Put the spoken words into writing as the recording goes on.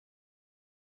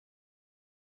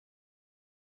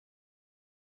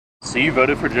So you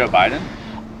voted for Joe Biden?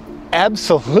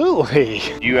 Absolutely.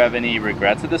 Do you have any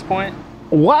regrets at this point?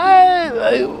 What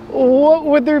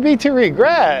would there be to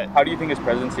regret? How do you think his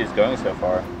presidency is going so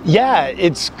far? Yeah,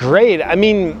 it's great. I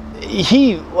mean,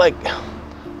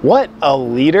 what a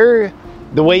leader.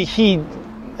 The way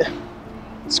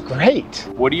it's great.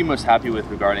 What are you most happy with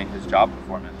regarding his job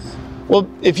performance? Well,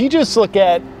 if you just look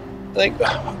at,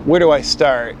 where do I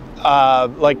start?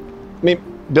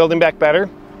 Building back better.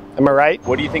 Am I right?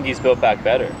 What do you think he's built back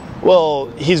better? Well,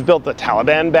 he's built the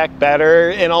Taliban back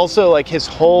better, and also his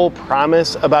whole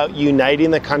promise about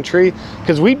uniting the country,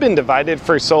 because we've been divided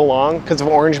for so long because of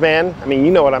Orange Man. I mean,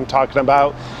 you know what I'm talking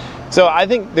about. So I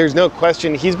think there's no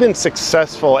question he's been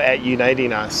successful at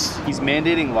uniting us. He's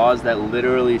mandating laws that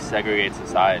literally segregate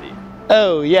society.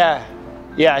 Oh, yeah.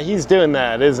 Yeah, he's doing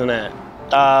that, isn't it?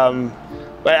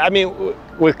 But I mean,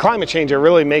 with climate change, it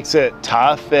really makes it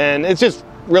tough, and it's just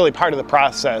really part of the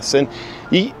process. And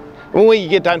when you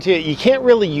get down to it, you can't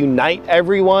really unite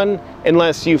everyone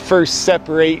unless you first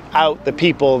separate out the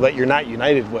people that you're not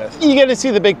united with. You got to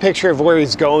see the big picture of where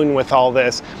he's going with all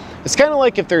this. It's kind of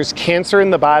like if there's cancer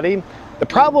in the body. The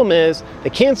problem is the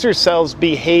cancer cells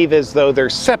behave as though they're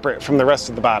separate from the rest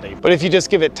of the body. But if you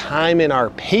just give it time in our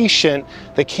patient,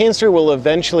 the cancer will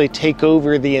eventually take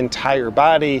over the entire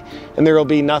body, and there will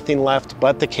be nothing left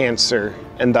but the cancer,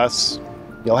 and thus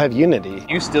you'll have unity.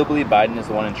 Do you still believe Biden is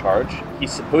the one in charge?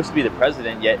 He's supposed to be the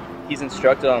president, yet he's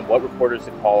instructed on what reporters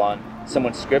to call on.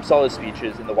 Someone scripts all his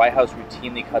speeches, and the White House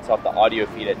routinely cuts off the audio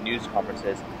feed at news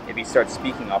conferences if he starts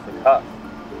speaking off the cuff.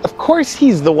 Of course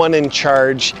he's the one in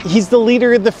charge. He's the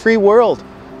leader of the free world.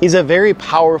 He's a very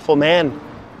powerful man.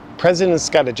 President's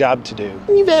got a job to do.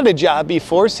 You've had a job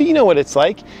before, so you know what it's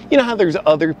like. You know how there's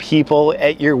other people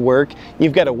at your work.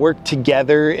 You've got to work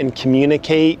together and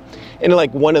communicate. And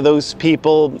one of those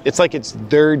people, it's like it's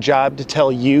their job to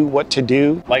tell you what to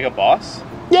do. Like a boss?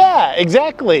 Yeah,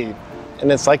 exactly.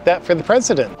 And it's like that for the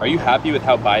president. Are you happy with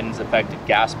how Biden's affected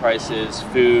gas prices,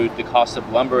 food, the cost of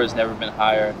lumber has never been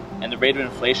higher, and the rate of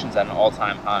inflation's at an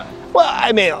all-time high? Well,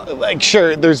 I mean,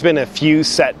 sure, there's been a few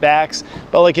setbacks,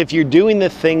 but if you're doing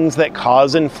the things that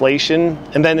cause inflation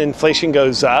and then inflation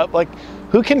goes up,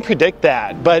 who can predict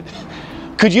that? But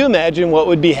could you imagine what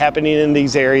would be happening in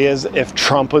these areas if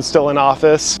Trump was still in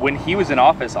office? When he was in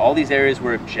office, all these areas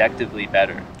were objectively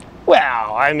better.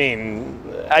 Well, I mean,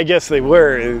 I guess they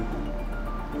were,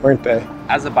 weren't they?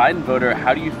 As a Biden voter,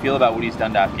 how do you feel about what he's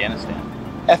done to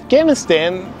Afghanistan?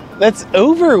 Afghanistan, that's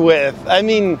over with. I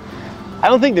mean, I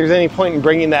don't think there's any point in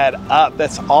bringing that up.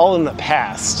 That's all in the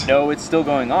past. No, it's still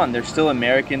going on. There's still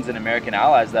Americans and American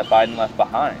allies that Biden left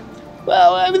behind.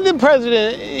 Well, I mean, the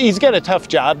president, he's got a tough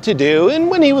job to do. And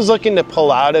when he was looking to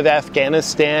pull out of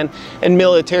Afghanistan and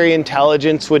military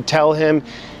intelligence would tell him,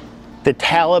 the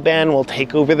Taliban will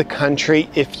take over the country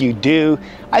if you do,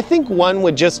 I think one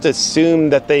would just assume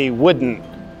that they wouldn't.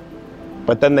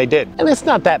 But then they did. And it's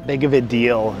not that big of a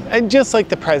deal. And just like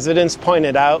the president's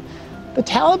pointed out, the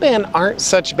Taliban aren't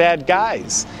such bad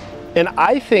guys. And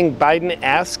I think Biden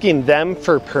asking them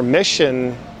for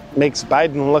permission makes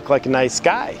Biden look like a nice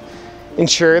guy. And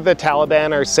sure, the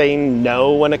Taliban are saying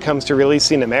no when it comes to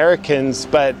releasing Americans,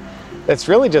 but that's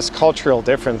really just cultural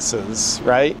differences,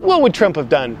 right? What would Trump have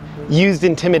done? Used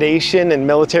intimidation and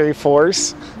military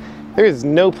force? There is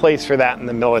no place for that in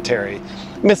the military.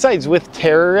 Besides, with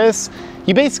terrorists,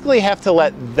 you basically have to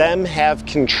let them have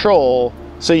control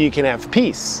so you can have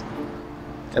peace.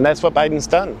 And that's what Biden's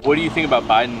done. What do you think about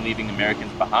Biden leaving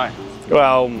Americans behind?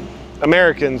 Well,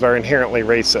 Americans are inherently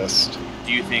racist.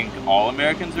 Do you think all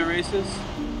Americans are racist?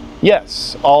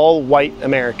 Yes, all white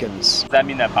Americans. Does that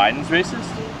mean that Biden's racist?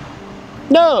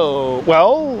 No,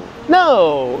 well,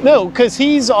 no, because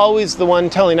he's always the one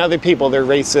telling other people they're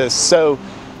racist. So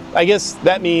I guess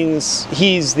that means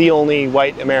he's the only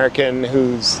white American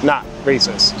who's not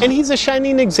racist. And he's a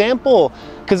shining example,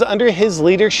 because under his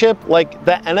leadership,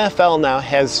 the NFL now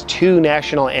has two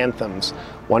national anthems,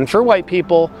 one for white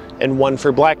people and one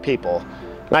for black people.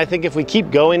 And I think if we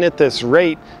keep going at this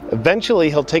rate, eventually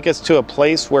he'll take us to a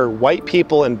place where white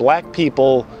people and black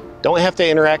people don't have to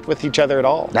interact with each other at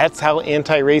all. That's how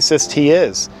anti-racist he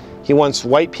is. He wants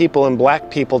white people and black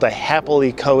people to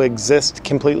happily coexist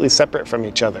completely separate from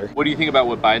each other. What do you think about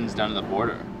what Biden's done to the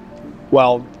border?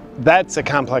 Well, that's a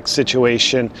complex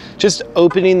situation. Just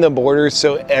opening the borders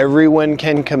so everyone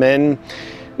can come in,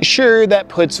 sure, that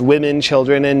puts women,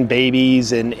 children, and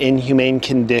babies in inhumane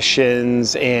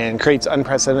conditions and creates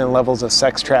unprecedented levels of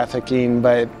sex trafficking,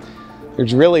 but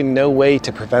there's really no way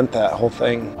to prevent that whole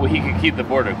thing. Well, he could keep the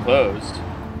border closed.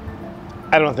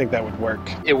 I don't think that would work.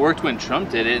 It worked when Trump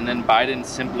did it, and then Biden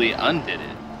simply undid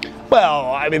it.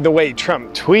 Well, I mean, the way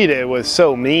Trump tweeted was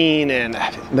so mean, and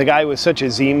the guy was such a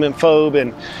xenophobe,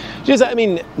 and just, I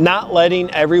mean, not letting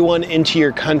everyone into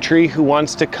your country who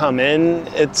wants to come in,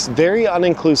 it's very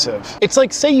uninclusive. It's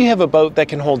like, say you have a boat that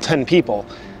can hold 10 people,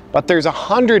 but there's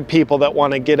 100 people that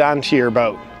want to get onto your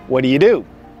boat. What do?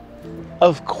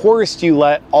 Of course you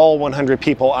let all 100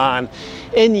 people on.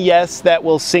 And yes, that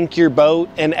will sink your boat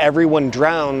and everyone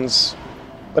drowns,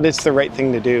 but it's the right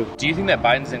thing to do. Do you think that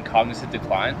Biden's in cognitive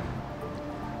decline?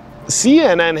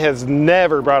 CNN has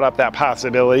never brought up that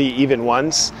possibility even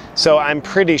once, so I'm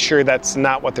pretty sure that's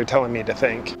not what they're telling me to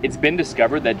think. It's been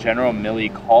discovered that General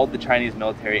Milley called the Chinese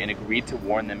military and agreed to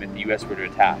warn them if the US were to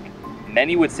attack.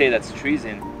 Many would say that's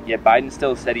treason, yet Biden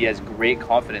still said he has great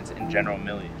confidence in General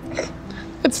Milley.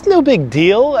 It's no big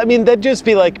deal. I mean, that'd just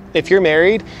be like if you're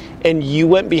married and you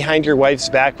went behind your wife's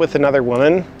back with another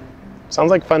woman. Sounds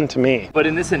like fun to me. But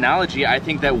in this analogy, I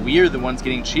think that we're the ones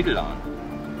getting cheated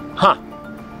on. Huh.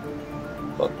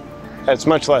 Well, that's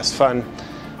much less fun.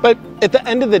 But at the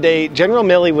end of the day, General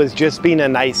Milley was just being a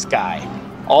nice guy.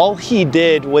 All he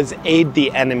did was aid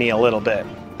the enemy a little bit.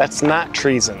 That's not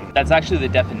treason. That's actually the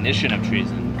definition of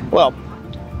treason. Well,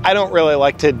 I don't really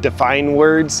like to define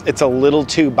words. It's a little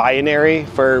too binary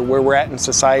for where we're at in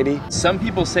society. Some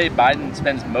people say Biden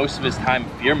spends most of his time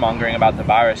fear-mongering about the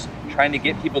virus, trying to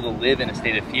get people to live in a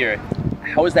state of fear.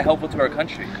 How is that helpful to our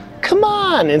country? Come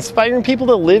on, inspiring people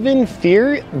to live in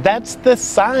fear, that's the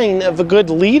sign of a good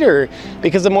leader.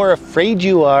 Because the more afraid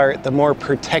you are, the more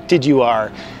protected you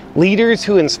are. Leaders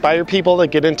who inspire people to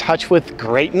get in touch with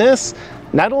greatness,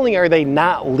 not only are they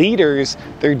not leaders,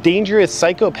 they're dangerous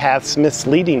psychopaths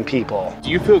misleading people. Do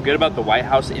you feel good about the White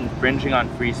House infringing on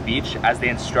free speech as they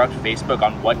instruct Facebook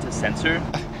on what to censor?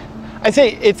 I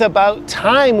say it's about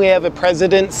time we have a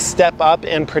president step up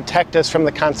and protect us from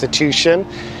the Constitution.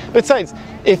 Besides,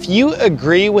 if you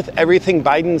agree with everything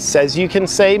Biden says you can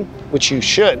say, which you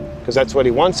should, because that's what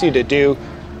he wants you to do,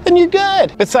 then you're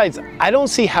good. Besides, I don't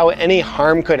see how any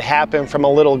harm could happen from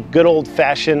a little good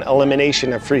old-fashioned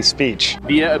elimination of free speech.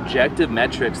 Via objective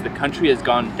metrics, the country has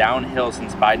gone downhill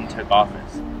since Biden took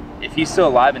office. If he's still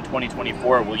alive in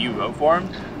 2024, will you vote for him?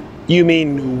 You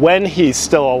mean when he's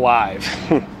still alive?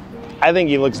 I think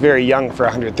he looks very young for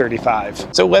 135.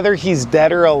 So whether he's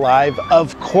dead or alive,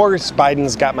 of course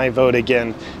Biden's got my vote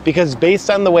again. Because based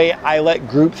on the way I let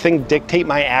groupthink dictate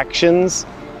my actions,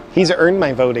 he's earned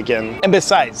my vote again. And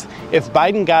besides, if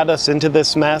Biden got us into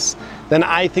this mess, then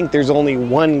I think there's only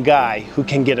one guy who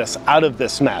can get us out of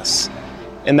this mess.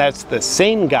 And that's the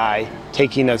same guy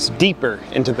taking us deeper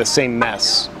into the same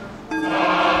mess.